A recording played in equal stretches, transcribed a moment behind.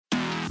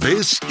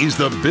This is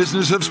the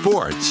Business of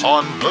Sports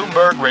on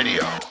Bloomberg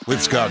Radio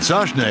with Scott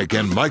Soshnick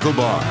and Michael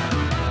Barr.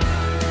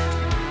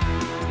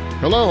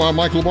 Hello, I'm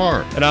Michael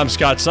Barr. And I'm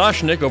Scott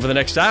Soshnick. Over the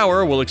next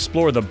hour, we'll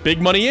explore the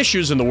big money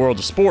issues in the world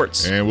of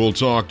sports. And we'll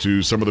talk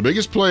to some of the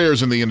biggest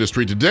players in the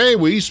industry. Today,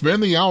 we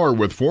spend the hour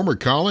with former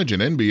college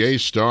and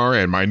NBA star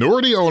and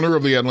minority owner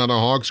of the Atlanta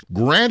Hawks,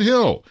 Grant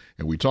Hill.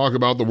 And we talk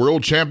about the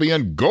world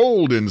champion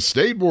Golden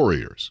State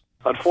Warriors.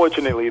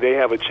 Unfortunately, they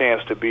have a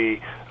chance to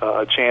be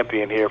a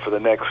champion here for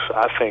the next,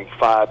 I think,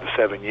 5 to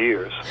 7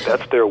 years.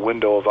 That's their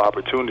window of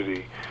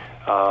opportunity.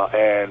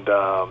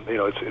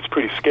 It's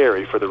pretty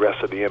scary for the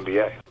rest of the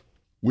NBA.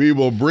 We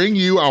will bring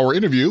you our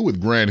interview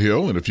with Grant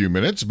Hill in a few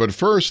minutes, but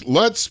first,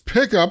 let's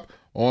pick up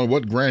on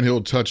what Grant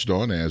Hill touched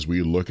on as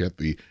we look at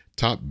the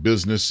top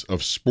business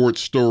of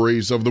sports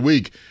stories of the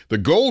week. The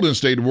Golden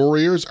State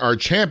Warriors are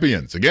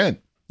champions again.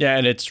 Yeah,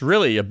 and it's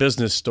really a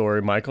business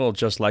story, Michael,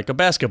 just like a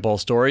basketball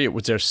story. It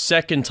was their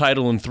second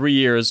title in 3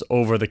 years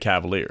over the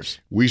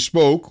Cavaliers. We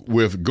spoke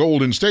with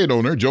Golden State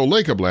owner Joe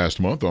Lacob last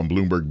month on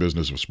Bloomberg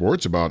Business of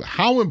Sports about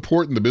how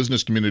important the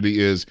business community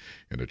is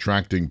in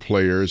attracting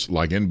players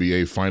like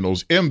NBA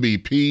Finals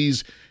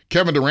MVPs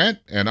Kevin Durant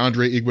and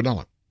Andre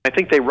Iguodala. I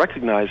think they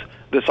recognize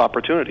this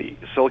opportunity.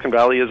 Silicon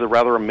Valley is a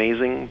rather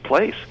amazing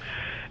place,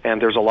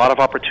 and there's a lot of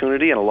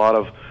opportunity and a lot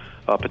of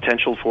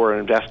potential for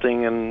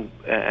investing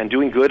and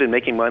doing good and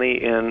making money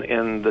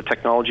in the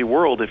technology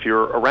world if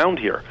you're around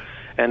here.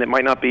 And it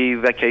might not be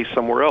that case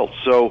somewhere else.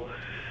 So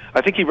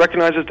I think he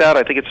recognizes that.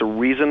 I think it's a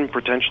reason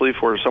potentially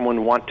for someone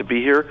to want to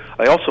be here.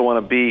 I also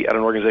want to be at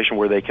an organization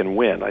where they can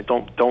win. Let's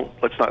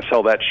not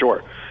sell that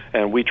short.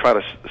 And we try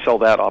to sell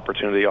that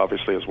opportunity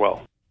obviously as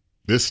well.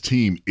 This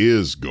team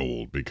is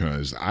gold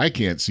because I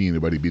can't see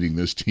anybody beating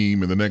this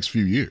team in the next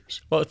few years.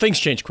 Well, things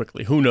change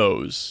quickly. Who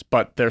knows?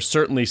 But they're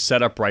certainly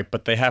set up right,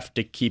 but they have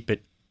to keep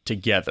it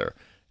together.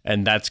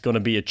 And that's going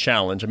to be a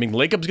challenge. I mean,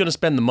 Lacob's going to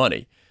spend the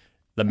money.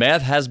 The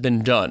math has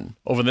been done.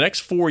 Over the next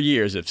 4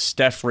 years, if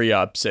Steph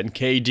re-ups and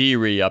KD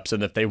re-ups,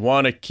 and if they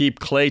want to keep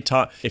Klay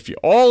Thompson, if you're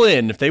all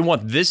in, if they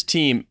want this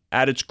team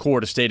at its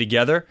core to stay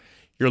together,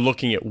 you're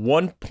looking at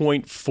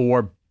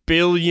 $1.4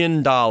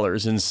 billion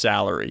in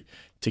salary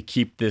to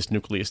keep this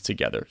nucleus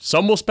together.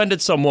 Some will spend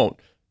it, some won't.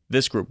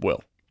 This group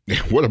will.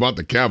 What about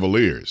the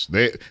Cavaliers?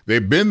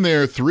 They've been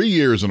there 3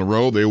 years in a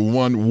row. They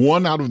won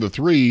 1 out of the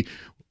 3.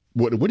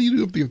 What do you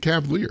do with the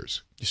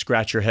Cavaliers? You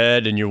scratch your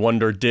head and you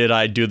wonder, did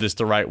I do this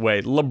the right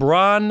way?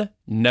 LeBron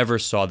never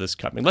saw this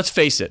coming. Let's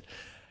face it.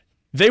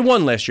 They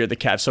won last year, the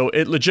Cavs, so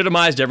it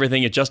legitimized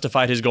everything. It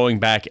justified his going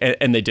back,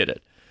 and they did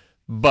it.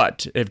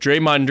 But if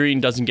Draymond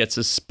Green doesn't get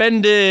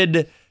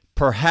suspended,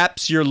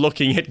 perhaps you're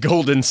looking at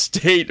Golden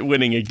State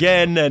winning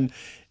again. And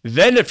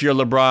then if you're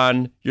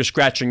LeBron, you're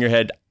scratching your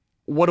head.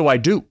 What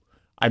do?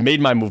 I made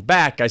my move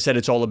back. I said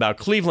it's all about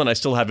Cleveland. I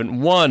still haven't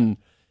won.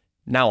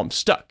 Now I'm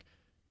stuck.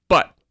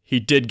 But he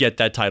did get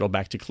that title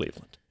back to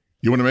Cleveland.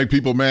 You want to make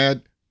people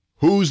mad?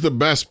 Who's the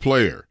best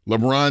player,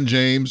 LeBron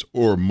James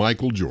or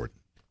Michael Jordan?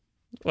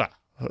 Well,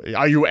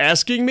 are you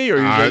asking me? Or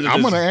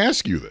I'm going to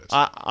ask you this.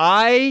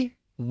 I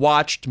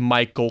watched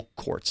Michael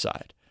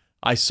courtside.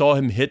 I saw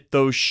him hit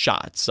those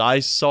shots. I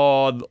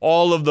saw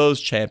all of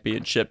those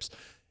championships.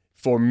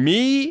 For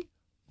me,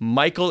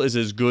 Michael is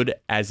as good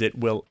as it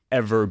will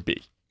ever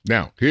be.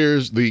 Now,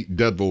 here's the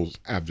devil's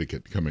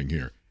advocate coming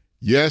here.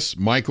 Yes,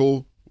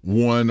 Michael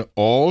won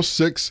all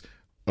 6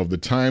 of the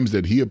times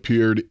that he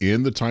appeared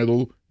in the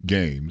title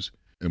games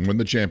and won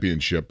the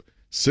championship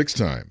 6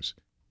 times.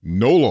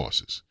 No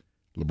losses.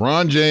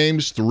 LeBron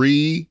James,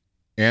 3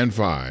 and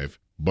 5,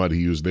 but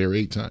he was there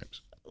 8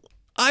 times.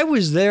 I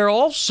was there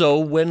also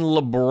when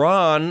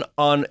LeBron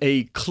on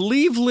a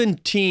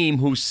Cleveland team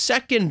whose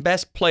second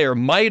best player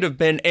might have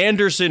been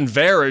Anderson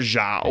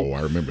Varejao. Oh,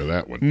 I remember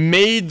that one.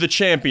 Made the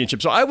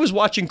championship. So I was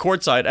watching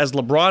courtside as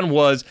LeBron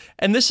was,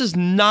 and this is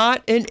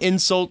not an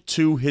insult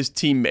to his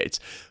teammates,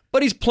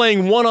 but he's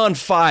playing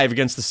 1-on-5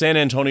 against the San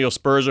Antonio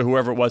Spurs or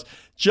whoever it was.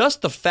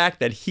 Just the fact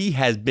that he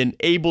has been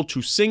able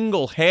to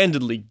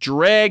single-handedly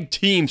drag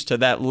teams to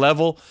that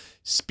level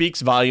speaks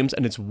volumes,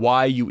 and it's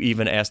why you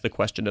even asked the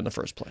question in the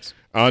first place.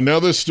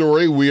 Another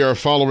story we are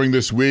following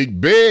this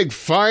week. Big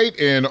fight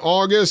in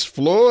August.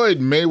 Floyd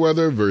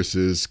Mayweather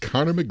versus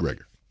Conor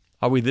McGregor.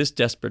 Are we this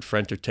desperate for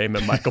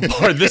entertainment, Michael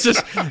Barr? This is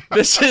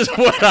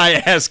what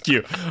I ask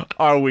you.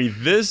 Are we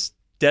this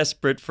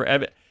desperate for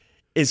evidence?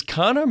 Is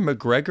Conor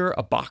McGregor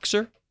a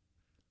boxer?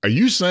 Are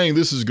you saying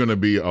this is going to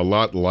be a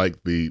lot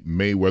like the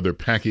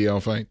Mayweather-Pacquiao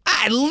fight?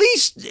 At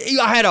least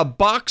I had a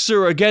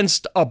boxer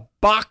against a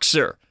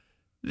boxer.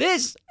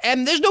 There's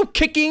no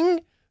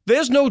kicking.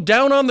 There's no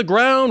down on the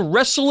ground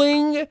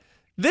wrestling.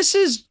 This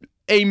is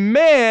a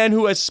man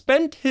who has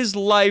spent his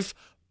life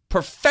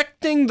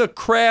perfecting the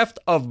craft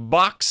of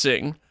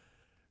boxing,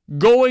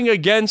 going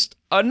against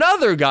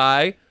another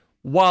guy,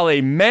 while a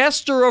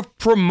master of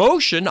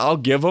promotion, I'll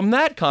give him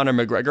that, Conor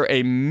McGregor,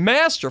 a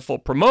masterful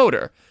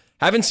promoter.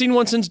 Haven't seen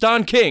one since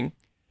Don King,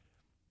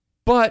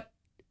 but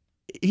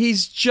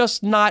he's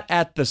just not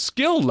at the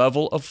skill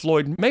level of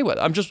Floyd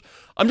Mayweather.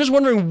 I'm just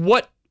wondering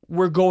what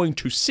we're going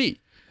to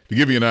see. To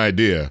give you an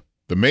idea,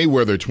 The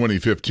Mayweather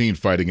 2015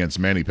 fight against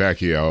Manny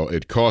Pacquiao,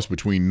 it cost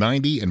between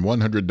 $90 and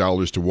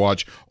 $100 to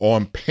watch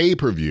on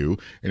pay-per-view,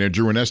 and it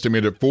drew an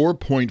estimated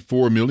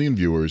 4.4 million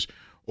viewers.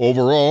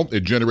 Overall,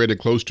 it generated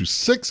close to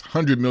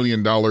 $600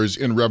 million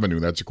in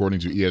revenue. That's according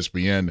to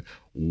ESPN.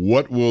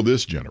 What will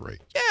this generate?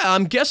 Yeah,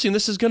 I'm guessing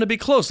this is going to be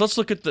close. Let's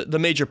look at the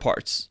major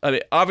parts. I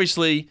mean,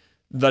 obviously,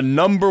 the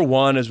number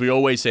one, as we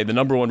always say, the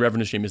number one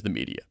revenue stream is the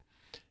media.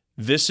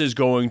 This is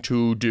going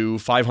to do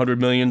 $500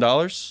 million.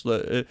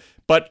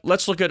 But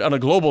let's look at on a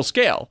global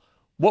scale.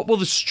 What will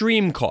the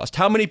stream cost?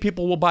 How many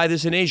people will buy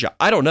this in Asia?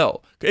 I don't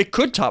know. It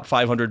could top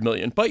 $500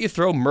 million, but you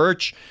throw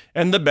merch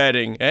and the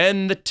betting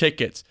and the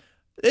tickets.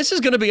 This is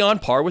going to be on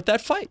par with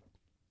that fight.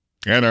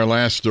 And our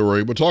last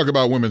story, we'll talk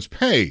about women's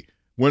pay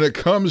when it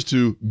comes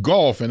to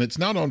golf, and it's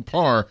not on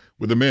par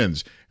with the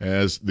men's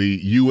as the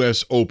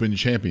U.S. Open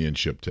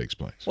Championship takes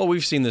place. Well,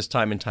 we've seen this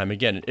time and time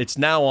again. It's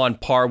now on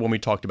par when we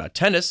talked about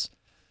tennis.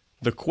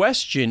 The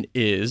question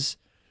is,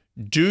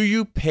 do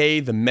you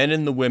pay the men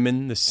and the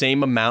women the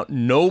same amount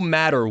no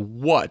matter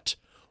what?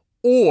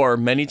 Or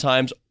many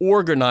times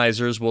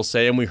organizers will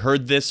say, and we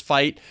heard this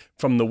fight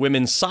from the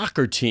women's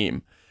soccer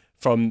team,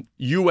 from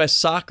U.S.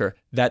 Soccer,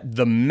 that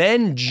the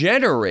men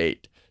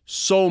generate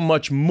so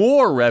much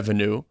more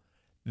revenue,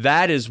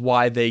 that is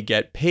why they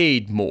get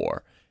paid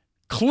more.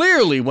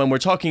 Clearly, when we're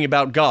talking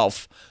about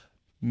golf,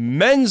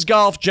 men's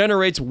golf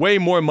generates way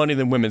more money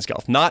than women's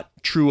golf. Not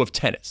true of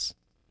tennis.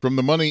 From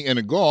the money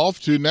in golf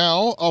to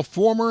now a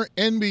former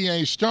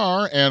NBA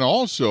star and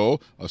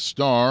also a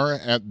star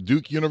at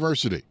Duke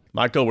University.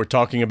 Michael, we're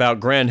talking about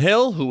Grant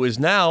Hill, who is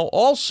now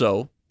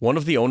also one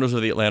of the owners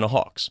of the Atlanta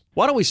Hawks.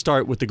 Why don't we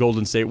start with the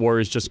Golden State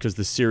Warriors just because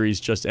the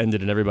series just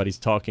ended and everybody's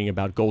talking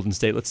about Golden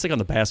State. Let's stick on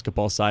the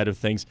basketball side of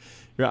things.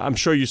 I'm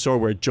sure you saw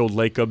where Joe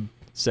Lacob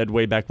said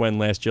way back when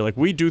last year, like,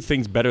 we do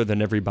things better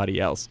than everybody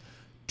else.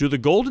 Do the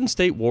Golden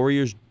State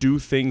Warriors do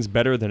things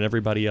better than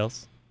everybody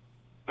else?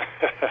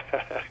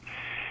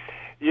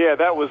 Yeah,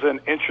 that was an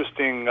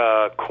interesting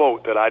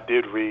quote that I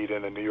did read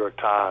in the New York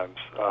Times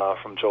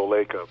from Joe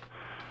Lacob.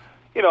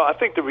 You know, I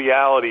think the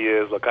reality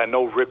is, look, I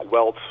know Rick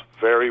Welts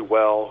very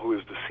well, who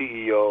is the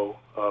CEO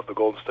of the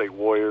Golden State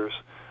Warriors.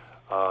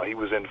 He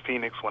was in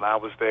Phoenix when I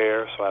was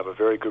there, so I have a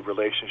very good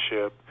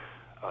relationship.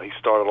 He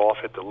started off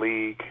at the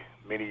league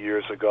many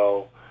years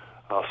ago.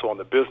 So on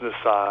the business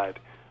side,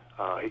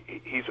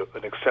 he's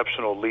an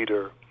exceptional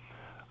leader.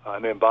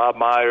 And then Bob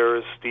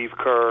Myers, Steve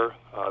Kerr,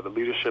 the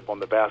leadership on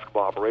the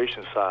basketball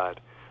operations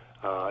side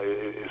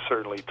is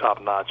certainly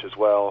top-notch as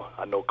well.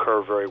 I know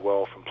Kerr very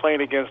well from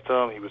playing against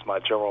him. He was my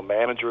general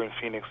manager in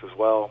Phoenix as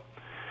well.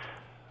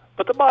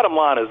 But the bottom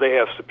line is they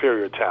have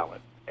superior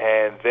talent,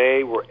 and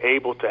they were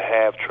able to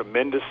have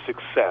tremendous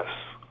success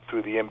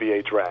through the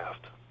NBA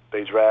draft.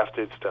 They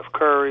drafted Steph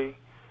Curry,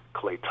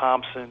 Klay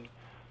Thompson,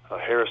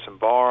 Harrison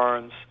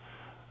Barnes.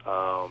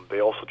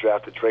 They also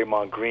drafted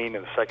Draymond Green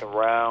in the second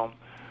round.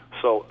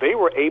 So they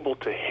were able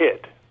to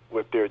hit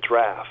with their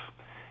draft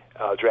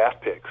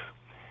picks.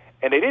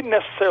 And they didn't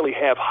necessarily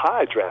have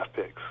high draft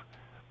picks,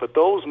 but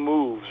those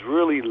moves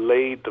really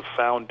laid the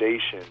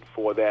foundation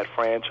for that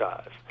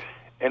franchise.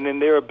 And then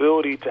their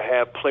ability to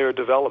have player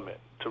development,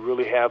 to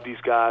really have these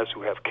guys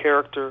who have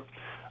character,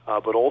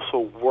 but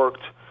also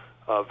worked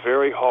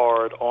very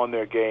hard on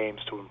their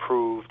games to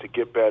improve, to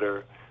get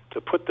better,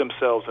 to put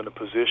themselves in the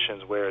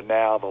positions where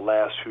now the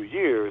last few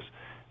years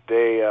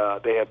they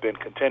have been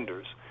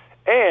contenders.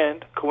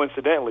 And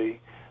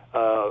coincidentally,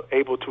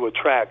 able to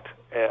attract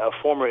a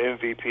former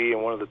MVP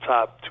and one of the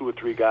top 2 or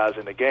 3 guys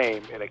in the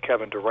game in a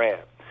Kevin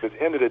Durant. At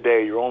the end of the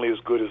day, you're only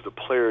as good as the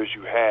players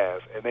you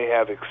have, and they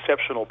have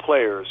exceptional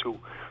players who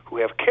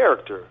have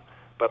character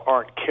but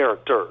aren't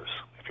characters,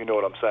 if you know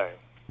what I'm saying.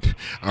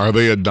 Are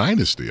they a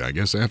dynasty? I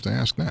guess I have to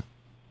ask that.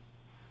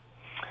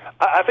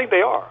 I think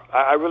they are.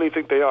 I really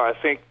think they are. I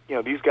think, you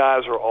know, these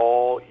guys are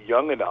all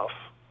young enough.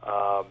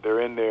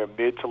 They're in their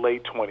mid to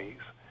late 20s.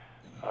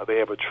 They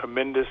have a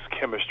tremendous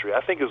chemistry.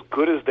 I think as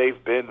good as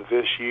they've been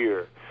this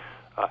year,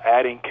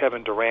 adding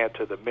Kevin Durant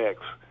to the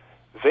mix,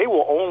 they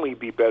will only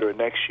be better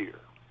next year.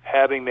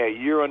 Having that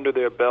year under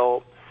their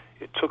belt,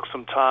 it took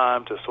some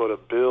time to sort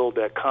of build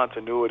that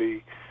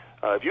continuity.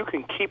 If you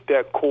can keep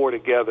that core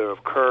together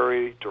of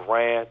Curry,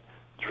 Durant,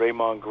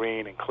 Draymond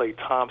Green, and Klay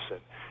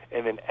Thompson,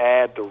 and then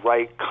add the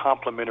right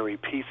complementary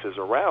pieces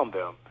around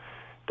them,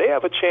 they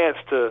have a chance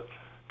to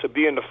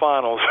be in the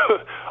finals.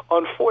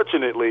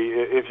 Unfortunately,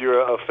 if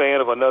you're a fan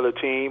of another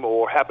team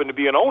or happen to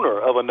be an owner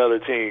of another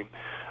team,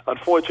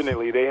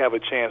 unfortunately, they have a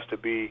chance to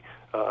be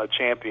a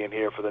champion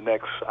here for the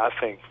next, I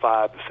think,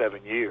 5 to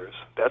 7 years.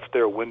 That's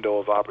their window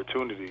of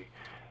opportunity.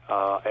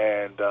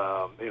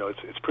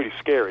 It's pretty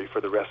scary for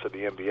the rest of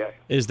the NBA.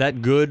 Is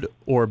that good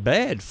or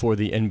bad for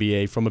the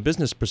NBA from a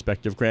business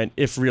perspective, Grant,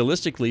 if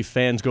realistically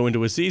fans go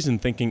into a season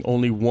thinking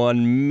only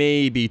 1,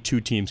 maybe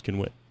 2 teams can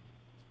win?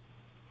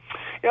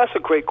 Yeah, that's a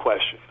great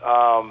question.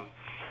 I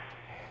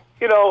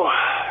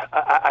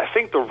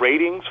think the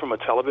ratings from a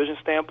television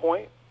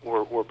standpoint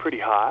were pretty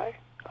high.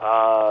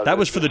 That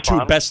was for the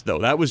 2 best, though.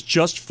 That was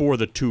just for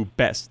the 2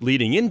 best.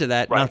 Leading into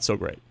that, right. Not so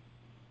great.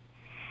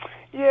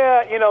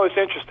 Yeah, it's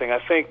interesting. I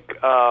think,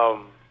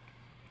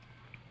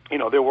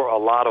 there were a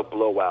lot of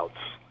blowouts.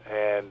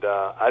 And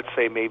I'd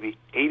say maybe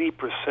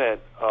 80%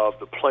 of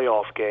the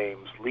playoff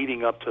games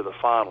leading up to the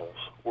finals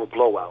were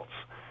blowouts.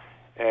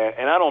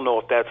 And I don't know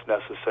if that's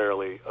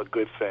necessarily a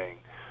good thing.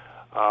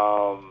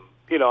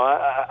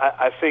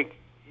 I think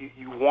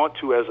you want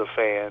to, as a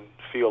fan,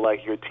 feel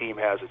like your team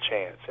has a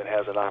chance and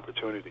has an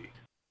opportunity.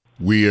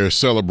 We are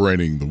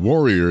celebrating the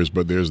Warriors,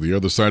 but there's the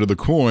other side of the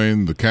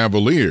coin, the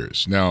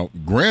Cavaliers. Now,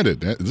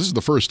 granted, this is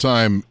the first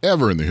time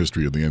ever in the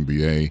history of the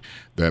NBA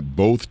that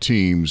both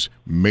teams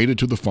made it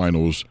to the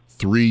finals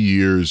 3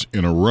 years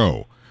in a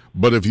row.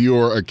 But if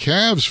you're a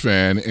Cavs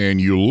fan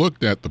and you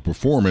looked at the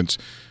performance,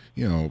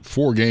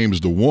 4 games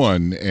to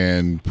 1,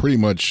 and pretty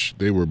much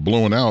they were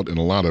blown out in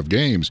a lot of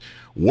games,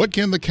 what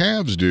can the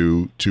Cavs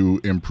do to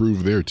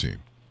improve their team?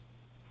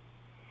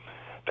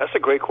 That's a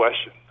great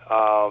question.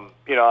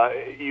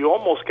 You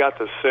almost got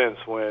the sense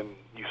when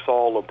you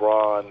saw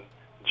LeBron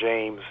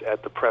James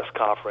at the press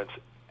conference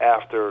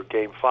after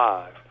Game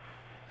 5,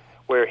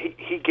 where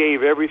he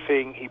gave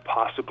everything he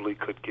possibly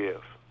could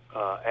give,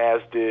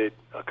 as did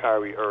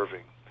Kyrie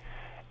Irving,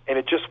 and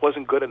it just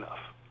wasn't good enough.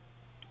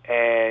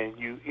 And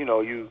you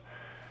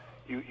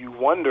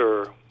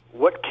wonder,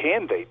 what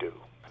can they do?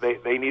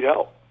 They need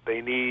help.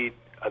 They need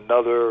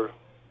another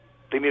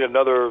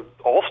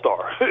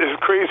all-star, as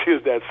crazy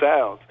as that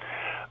sounds.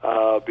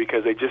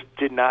 Because they just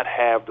did not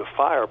have the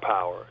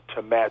firepower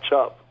to match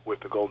up with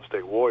the Golden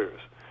State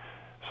Warriors.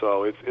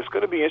 So it's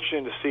going to be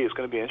interesting to see. It's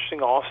going to be an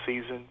interesting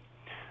off-season.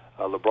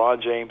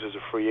 LeBron James is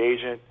a free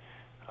agent.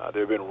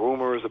 There have been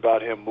rumors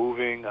about him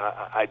moving.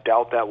 I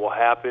doubt that will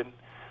happen.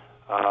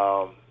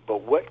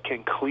 But what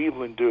can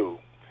Cleveland do?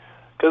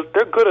 Because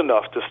they're good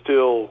enough to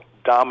still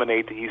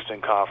dominate the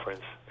Eastern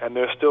Conference, and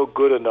they're still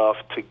good enough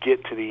to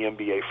get to the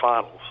NBA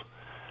Finals.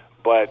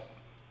 But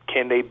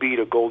can they beat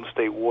a Golden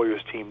State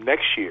Warriors team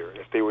next year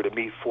if they were to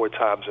meet 4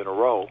 times in a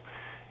row?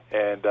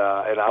 And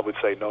I would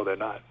say no, they're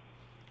not.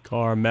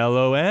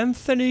 Carmelo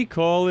Anthony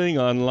calling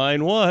on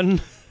line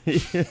 1.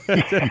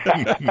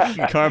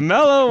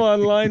 Carmelo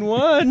on line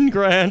 1,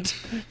 Grant.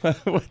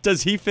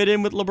 Does he fit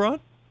in with LeBron?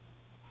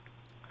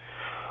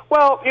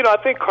 Well, I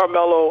think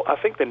Carmelo,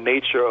 the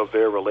nature of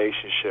their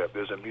relationship,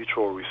 there's a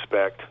mutual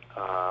respect.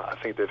 I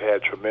think they've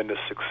had tremendous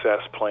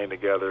success playing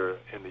together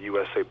in the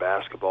USA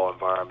basketball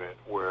environment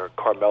where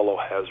Carmelo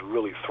has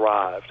really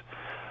thrived.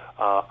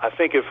 I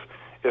think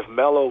if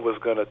Melo was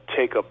going to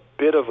take a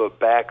bit of a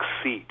back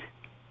seat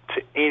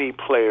to any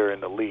player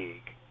in the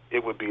league,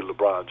 it would be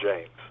LeBron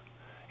James.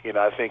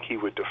 I think he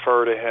would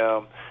defer to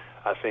him.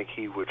 I think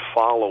he would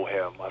follow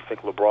him. I think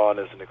LeBron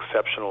is an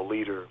exceptional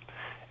leader.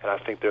 And I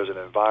think there's an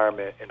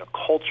environment and a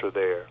culture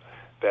there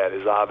that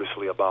is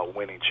obviously about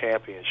winning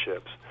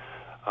championships.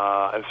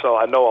 And so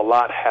I know a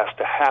lot has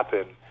to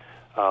happen,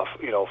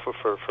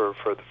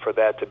 for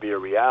that to be a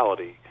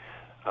reality.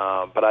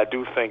 But I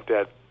do think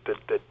that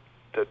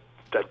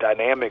the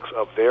dynamics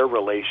of their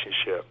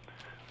relationship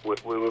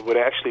would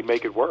actually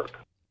make it work.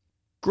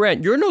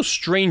 Grant, you're no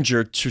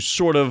stranger to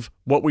sort of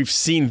what we've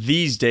seen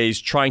these days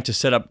trying to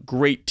set up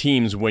great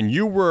teams. When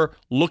you were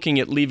looking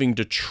at leaving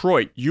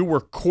Detroit, you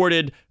were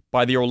courted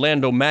by the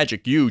Orlando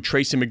Magic, you,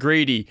 Tracy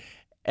McGrady,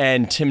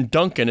 and Tim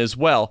Duncan as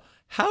well.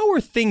 How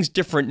are things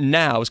different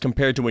now as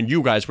compared to when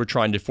you guys were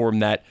trying to form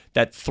that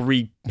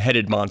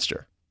three-headed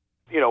monster?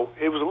 It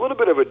was a little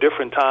bit of a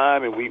different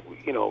time, and we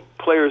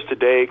players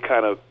today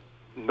kind of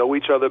know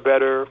each other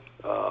better,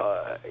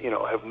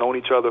 have known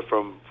each other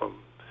from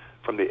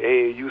the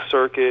AAU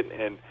circuit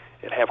and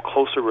have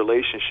closer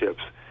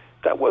relationships.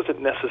 That wasn't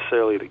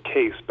necessarily the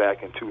case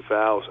back in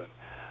 2000.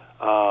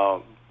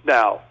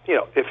 Now,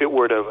 if it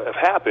were to have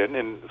happened,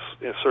 and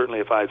certainly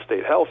if I had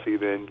stayed healthy,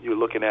 then you're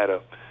looking at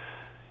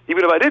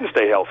even if I didn't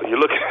stay healthy, you're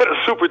looking at a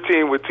super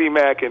team with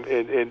T-Mac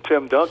and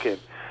Tim Duncan.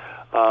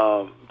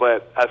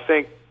 But I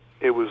think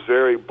it was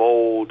very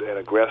bold and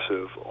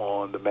aggressive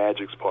on the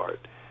Magic's part.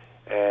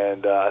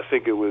 And I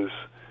think it was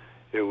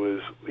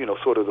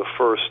sort of the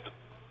first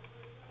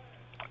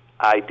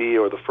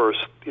idea or the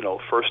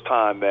first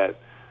time that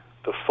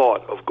the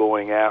thought of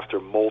going after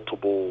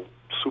multiple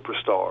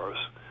superstars,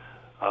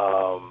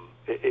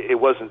 they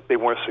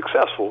weren't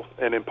successful,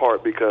 and in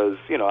part because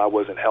I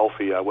wasn't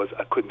healthy.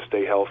 I couldn't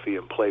stay healthy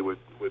and play with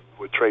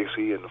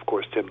Tracy, and of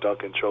course Tim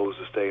Duncan chose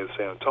to stay in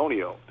San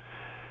Antonio.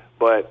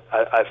 But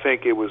I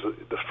think it was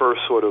the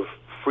first sort of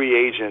free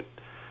agent,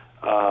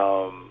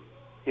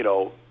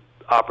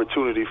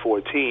 opportunity for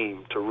a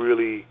team to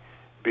really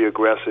be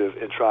aggressive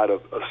and try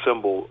to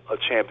assemble a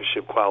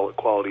championship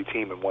quality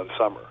team in one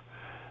summer.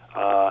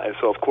 And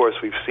so, of course,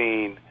 we've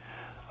seen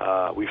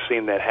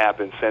that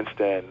happen since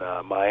then.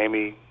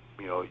 Miami,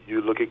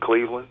 you look at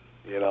Cleveland,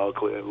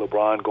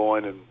 LeBron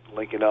going and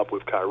linking up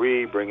with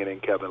Kyrie, bringing in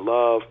Kevin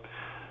Love,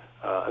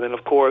 and then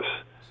of course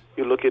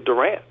you look at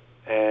Durant,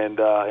 and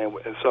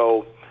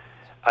so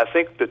I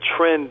think the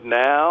trend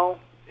now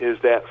is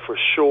that for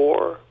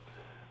sure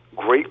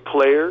great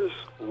players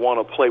want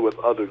to play with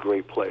other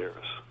great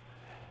players,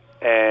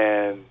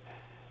 and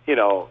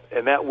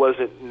And that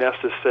wasn't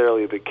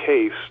necessarily the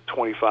case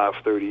 25,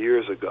 30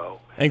 years ago.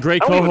 And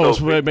great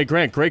co-hosts,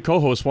 Grant, great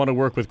co-hosts want to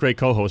work with great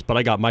co-hosts, but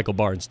I got Michael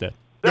Barr instead.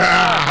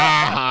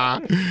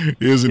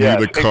 Isn't he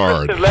the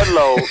card?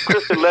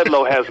 Kristen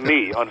Ledlow has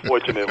me,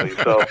 unfortunately.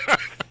 So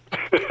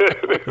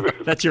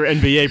that's your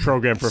NBA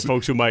program for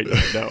folks who might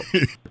not know.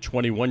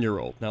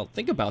 21-year-old. Now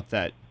think about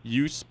that.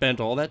 You spent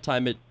all that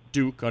time at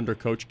Duke under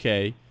Coach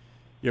K.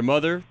 Your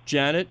mother,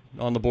 Janet,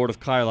 on the board of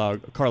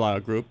Carlyle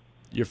Group.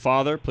 Your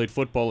father played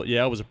football at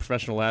Yale, was a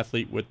professional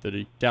athlete with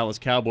the Dallas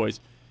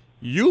Cowboys.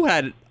 You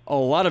had a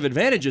lot of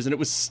advantages, and it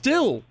was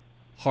still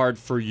hard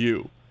for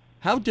you.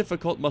 How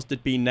difficult must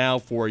it be now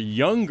for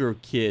younger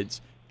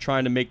kids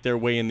trying to make their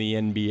way in the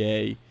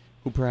NBA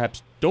who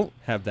perhaps don't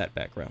have that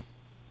background?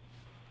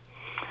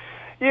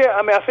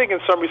 Yeah, I think in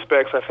some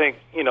respects,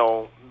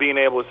 being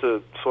able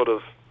to sort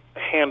of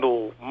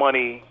handle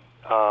money,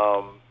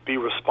 be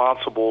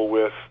responsible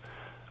with,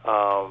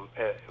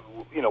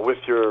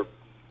 with your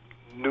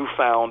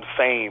newfound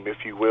fame,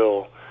 if you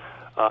will.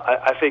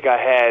 I think I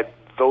had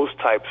those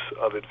types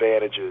of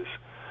advantages.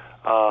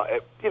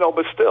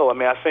 But still,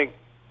 I think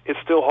it's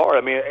still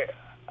hard.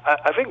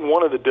 I think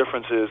one of the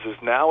differences is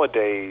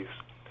nowadays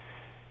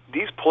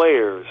these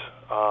players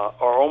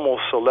are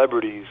almost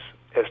celebrities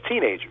as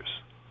teenagers.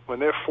 When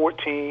they're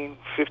 14,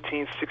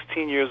 15,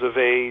 16 years of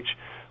age,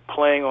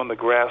 playing on the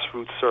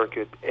grassroots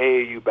circuit,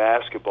 AAU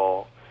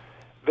basketball,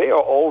 they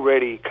are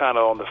already kind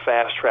of on the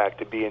fast track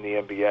to be in the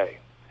NBA.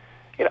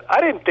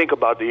 I didn't think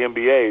about the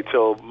NBA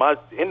until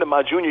into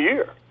my junior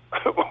year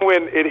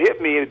when it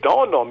hit me and it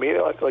dawned on me,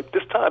 like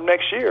this time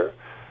next year,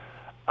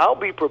 I'll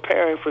be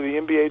preparing for the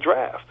NBA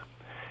draft.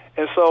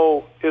 And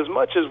so as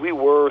much as we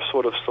were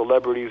sort of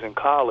celebrities in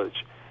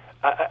college,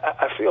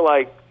 I feel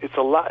like it's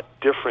a lot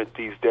different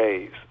these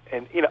days.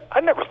 And,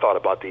 I never thought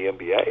about the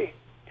NBA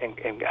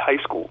in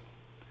high school.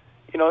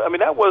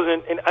 That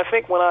wasn't, and I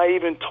think when I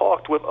even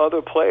talked with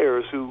other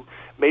players who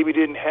maybe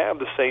didn't have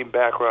the same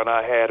background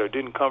I had or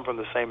didn't come from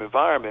the same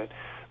environment,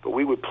 but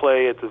we would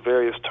play at the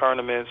various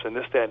tournaments and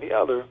this, that, and the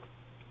other,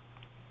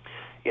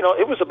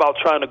 it was about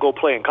trying to go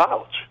play in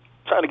college,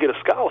 trying to get a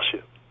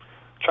scholarship,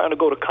 trying to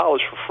go to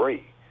college for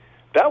free.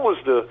 That was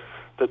the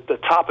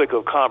topic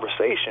of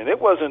conversation. It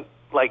wasn't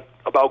like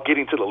about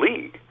getting to the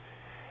league.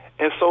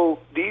 And so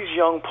these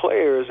young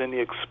players and the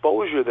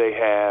exposure they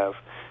have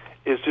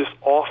is just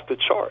off the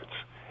charts.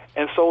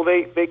 And so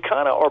they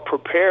kind of are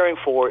preparing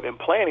for it and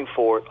planning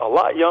for it a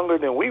lot younger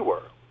than we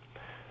were.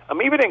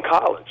 Even in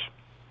college,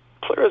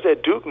 players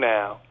at Duke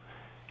now,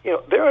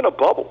 they're in a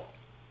bubble.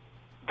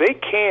 They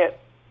can't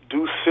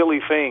do silly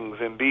things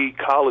and be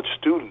college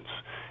students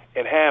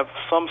and have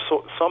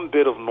some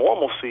bit of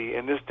normalcy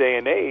in this day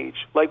and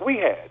age like we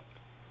had.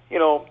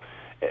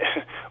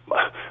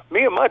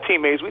 Me and my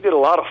teammates, we did a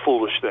lot of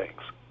foolish things.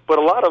 But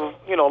a lot of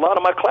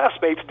my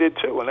classmates did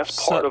too, and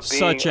that's part of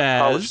being a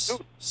college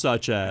student.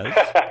 Such as?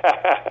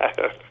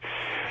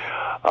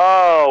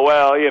 Oh,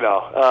 well,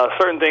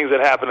 certain things that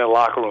happen in the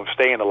locker room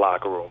stay in the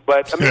locker room.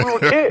 But, we were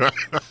kids.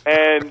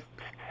 And,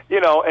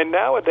 and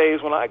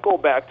nowadays when I go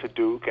back to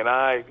Duke and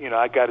I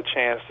got a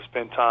chance to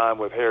spend time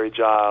with Harry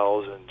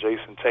Giles and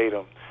Jason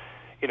Tatum,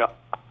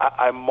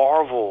 I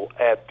marvel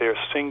at their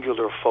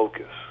singular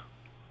focus.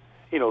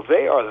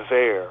 They are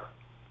there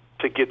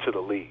to get to the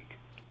league.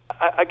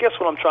 I guess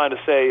what I'm trying to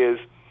say is,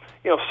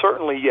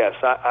 certainly, yes,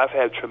 I've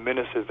had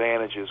tremendous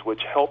advantages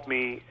which helped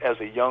me as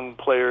a young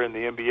player in the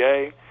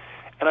NBA,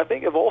 and I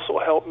think have also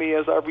helped me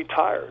as I've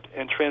retired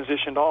and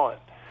transitioned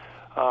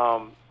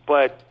on.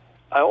 But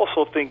I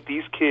also think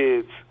these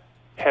kids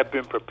have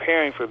been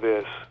preparing for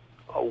this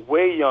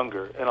way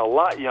younger and a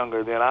lot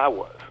younger than I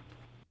was.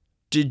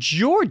 Did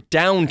your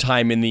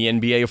downtime in the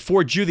NBA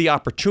afford you the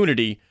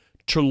opportunity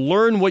to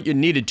learn what you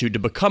needed to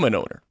become an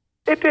owner?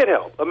 It did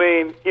help.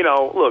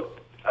 Look,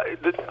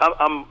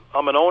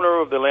 I'm an owner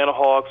of the Atlanta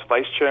Hawks,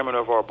 vice chairman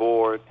of our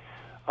board.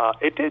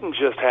 It didn't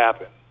just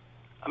happen.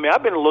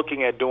 I've been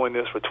looking at doing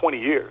this for 20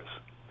 years.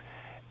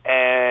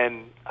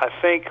 And I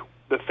think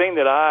the thing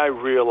that I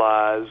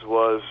realized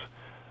was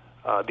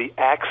the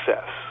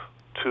access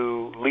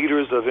to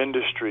leaders of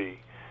industry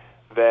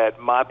that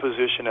my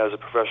position as a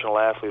professional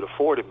athlete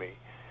afforded me.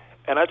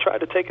 And I tried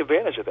to take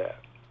advantage of that.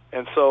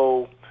 And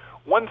so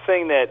one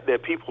thing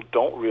that people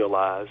don't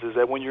realize is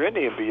that when you're in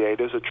the NBA,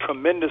 there's a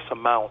tremendous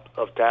amount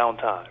of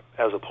downtime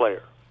as a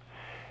player.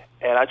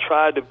 And I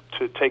tried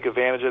to take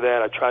advantage of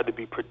that. I tried to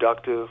be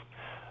productive.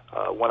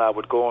 When I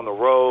would go on the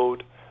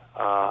road,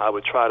 I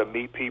would try to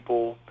meet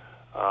people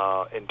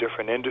in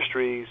different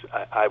industries.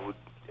 I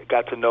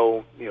got to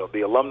know,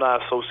 the Alumni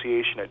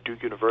Association at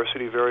Duke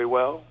University very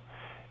well,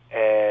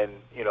 and,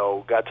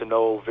 got to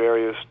know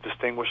various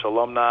distinguished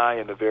alumni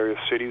in the various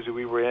cities that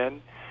we were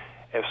in.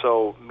 And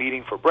so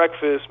meeting for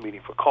breakfast,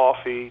 meeting for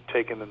coffee,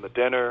 taking them to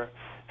dinner,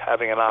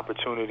 having an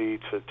opportunity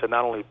to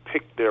not only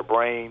pick their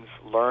brains,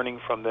 learning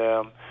from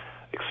them,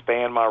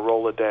 expand my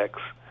Rolodex.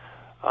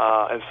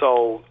 And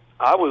so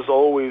I was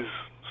always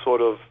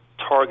sort of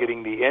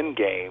targeting the end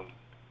game,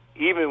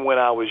 even when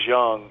I was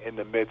young in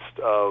the midst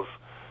of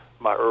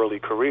my early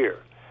career.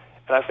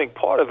 And I think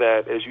part of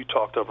that, as you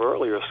talked of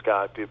earlier,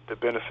 Scott, the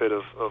benefit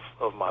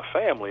of my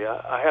family,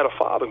 I had a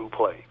father who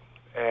played.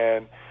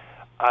 And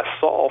I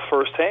saw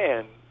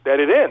firsthand that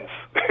it ends.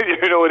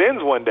 It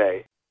ends one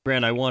day.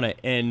 Grant, I want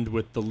to end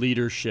with the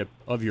leadership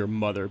of your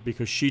mother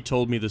because she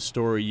told me the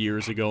story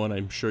years ago, and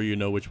I'm sure you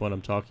know which one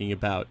I'm talking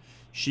about.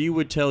 She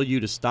would tell you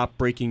to stop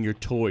breaking your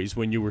toys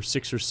when you were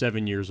 6 or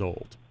 7 years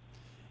old.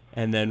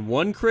 And then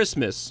one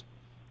Christmas,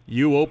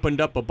 you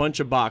opened up a bunch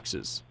of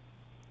boxes.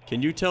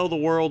 Can you tell the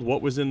world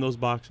what was in those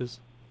boxes?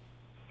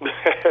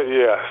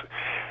 Yeah.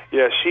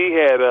 She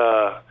had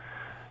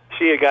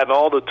gotten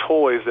all the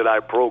toys that I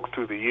broke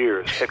through the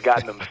years, had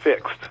gotten them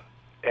fixed,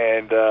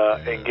 and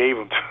gave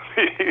them to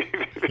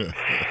me.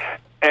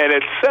 And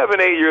at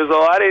 7, 8 years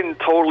old, I didn't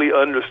totally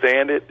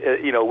understand it,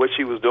 what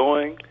she was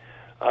doing.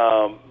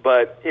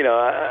 But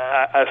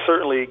I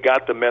certainly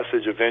got the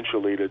message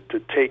eventually to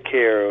take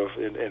care of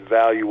and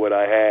value what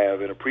I have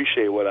and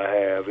appreciate what I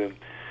have. And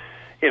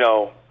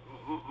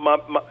my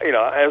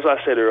as I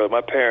said earlier,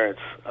 my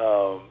parents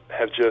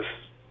have just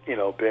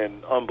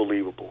been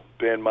unbelievable,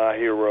 been my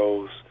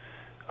heroes,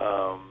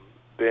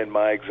 been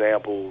my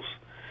examples,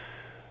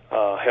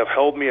 have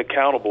held me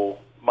accountable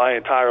my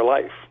entire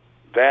life.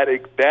 That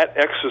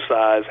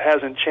exercise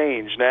hasn't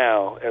changed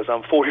now as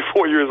I'm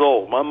 44 years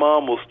old. My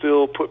mom will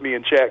still put me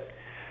in check.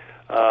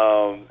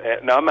 Now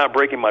I'm not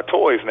breaking my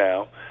toys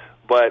now,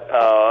 but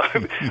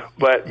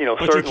but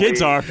certainly your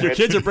kids are. Your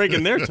kids are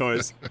breaking their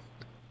toys.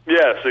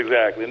 Yes,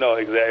 exactly. No,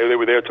 exactly. They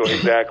were their toys.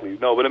 Exactly.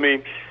 No, but I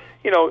mean,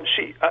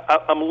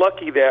 I'm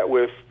lucky that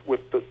with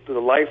the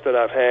life that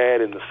I've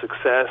had and the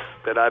success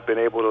that I've been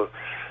able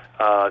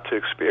to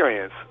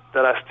experience,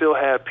 that I still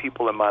have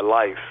people in my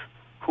life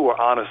who are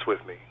honest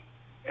with me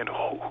and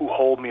who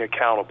hold me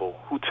accountable,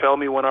 who tell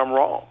me when I'm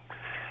wrong.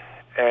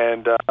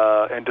 And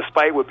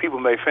despite what people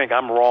may think,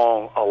 I'm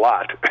wrong a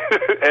lot.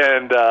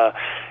 And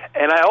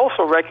I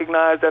also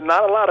recognize that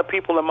not a lot of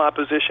people in my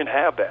position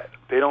have that.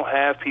 They don't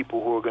have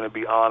people who are going to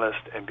be honest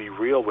and be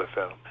real with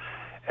them.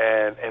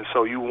 And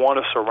so you want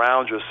to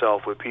surround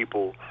yourself with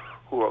people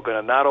who are going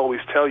to not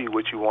always tell you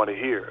what you want to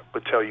hear,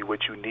 but tell you what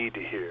you need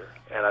to hear.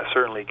 And I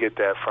certainly get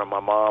that from my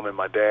mom and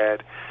my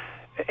dad,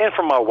 and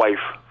from my wife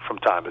from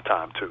time to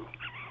time, too.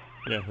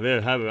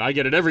 Yeah, I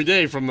get it every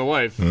day from the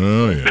wife.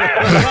 Oh,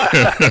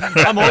 yeah.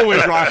 I'm always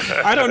wrong.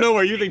 I don't know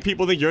where you think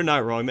people think you're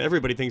not wrong.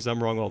 Everybody thinks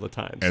I'm wrong all the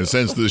time. And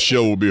since this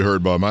show will be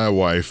heard by my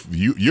wife,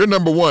 you're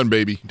number one,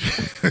 baby.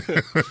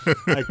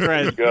 Right,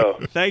 Grant,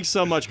 thanks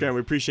so much, Grant.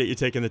 We appreciate you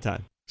taking the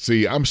time.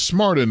 See, I'm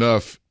smart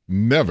enough,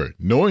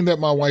 knowing that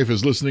my wife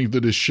is listening to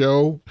this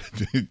show,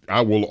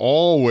 I will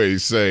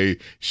always say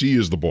she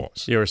is the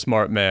boss. You're a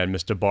smart man,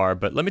 Mr. Barr.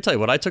 But let me tell you,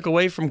 what I took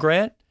away from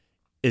Grant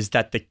is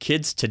that the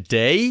kids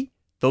today,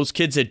 those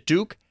kids at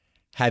Duke,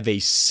 have a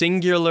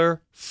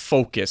singular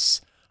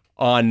focus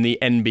on the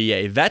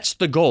NBA. That's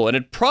the goal. And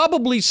it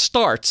probably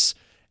starts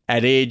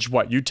at age,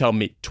 you tell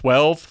me,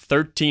 12,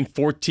 13,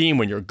 14,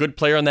 when you're a good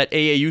player on that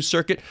AAU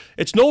circuit.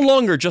 It's no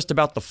longer just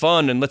about the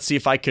fun and let's see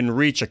if I can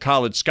reach a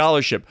college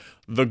scholarship.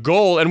 The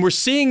goal, and we're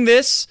seeing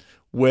this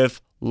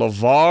with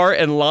LeVar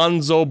and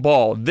Lonzo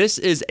Ball. This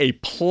is a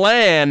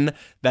plan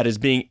that is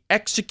being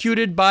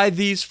executed by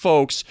these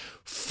folks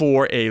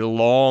for a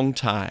long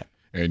time.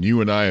 And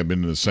you and I have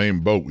been in the same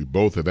boat. We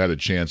both have had a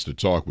chance to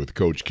talk with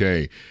Coach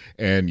K.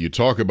 And you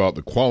talk about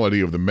the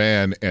quality of the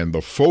man and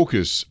the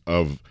focus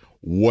of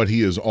what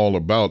he is all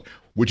about,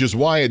 which is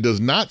why it does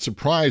not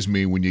surprise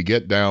me when you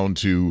get down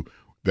to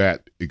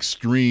that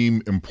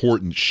extreme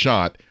important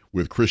shot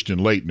with Christian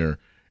Laettner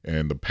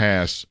and the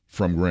pass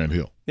from Grant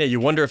Hill. Yeah,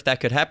 you wonder if that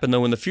could happen,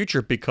 though, in the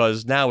future,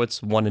 because now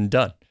it's one and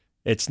done.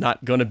 It's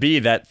not going to be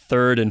that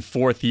third and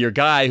fourth year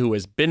guy who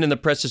has been in the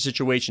pressure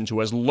situations,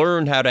 who has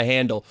learned how to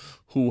handle,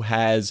 who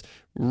has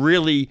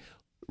really,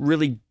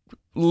 really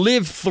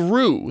lived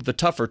through the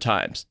tougher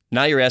times.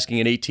 Now you're asking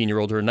an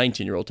 18-year-old or a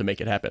 19-year-old to make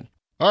it happen.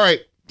 All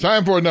right.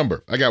 Time for a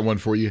number. I got one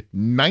for you.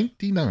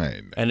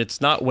 99. And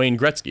it's not Wayne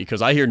Gretzky,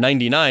 because I hear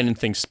 99 and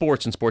think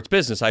sports and sports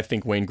business. I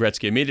think Wayne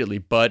Gretzky immediately,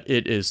 but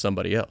it is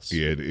somebody else.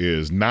 It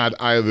is not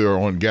either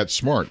on Get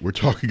Smart. We're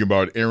talking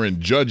about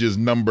Aaron Judge's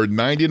number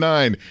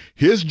 99.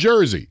 His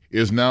jersey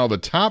is now the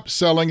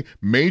top-selling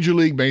Major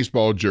League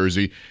Baseball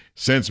jersey.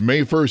 Since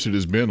May 1st, it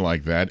has been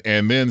like that.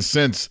 And then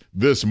since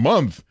this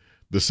month,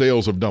 the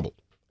sales have doubled.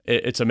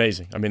 It's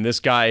amazing. I mean, this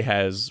guy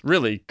has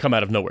really come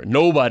out of nowhere.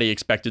 Nobody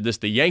expected this.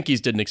 The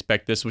Yankees didn't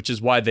expect this, which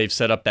is why they've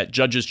set up that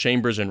judges'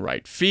 chambers in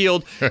right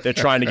field. They're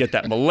trying to get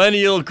that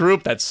millennial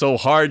group that's so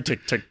hard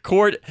to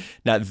court.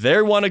 Now,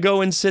 they want to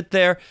go and sit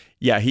there.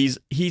 Yeah, he's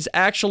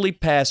actually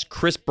passed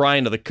Chris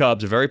Bryant of the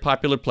Cubs, a very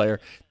popular player.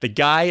 The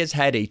guy has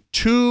had a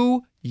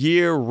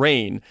 2-year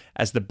reign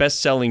as the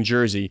best-selling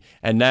jersey.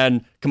 And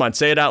then, come on,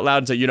 say it out loud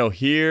and say,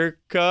 here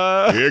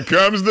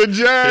comes the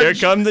judge. Here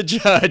comes the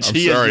judge. I'm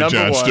sorry,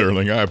 John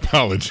Sterling. I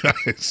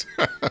apologize.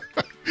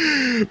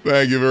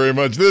 Thank you very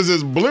much. This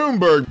is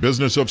Bloomberg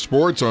Business of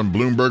Sports on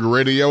Bloomberg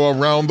Radio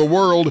around the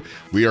world.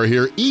 We are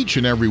here each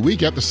and every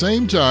week at the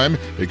same time,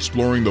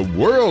 exploring the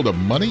world of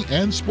money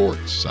and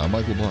sports. I'm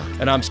Michael Barr.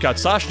 And I'm Scott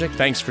Soshnick.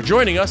 Thanks for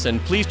joining us, and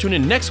please tune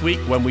in next week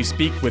when we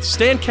speak with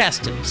Stan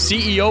Kasten,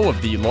 CEO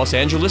of the Los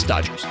Angeles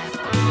Dodgers.